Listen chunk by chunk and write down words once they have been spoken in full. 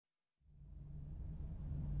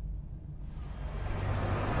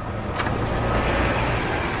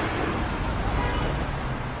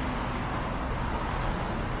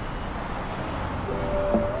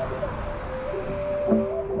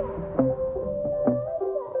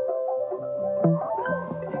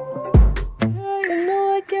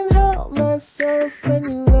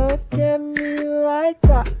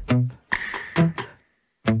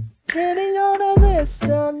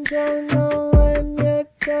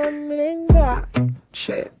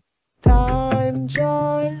shit. Time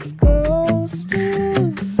just goes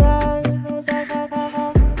too fast.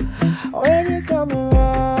 When you come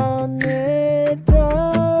around, it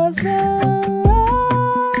doesn't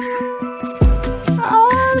last.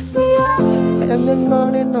 I see you in the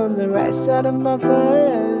morning on the right side of my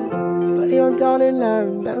bed, but you're gone and I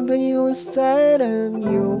remember you said, and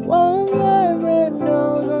you won't ever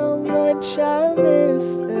know how much I miss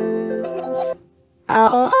this.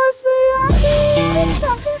 I see you.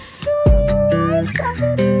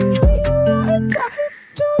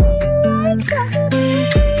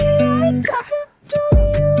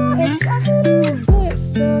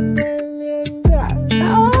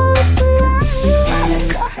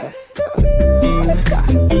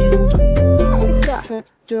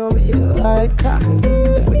 Do me like that, do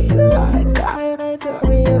me like that, do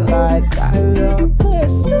me like that,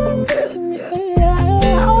 listen to me,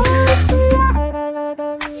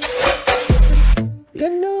 you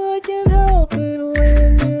know I can't help it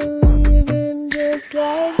when you leave him just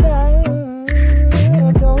like that.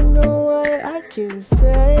 I don't know what I can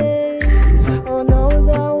say, all knows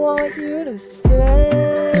I want you to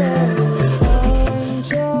stay. Time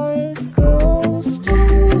just goes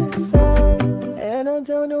too fast, and I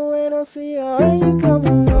don't know when I'll see you when you come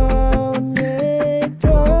around. It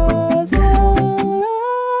doesn't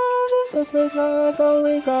last. So space my life, I'll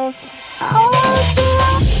wake up.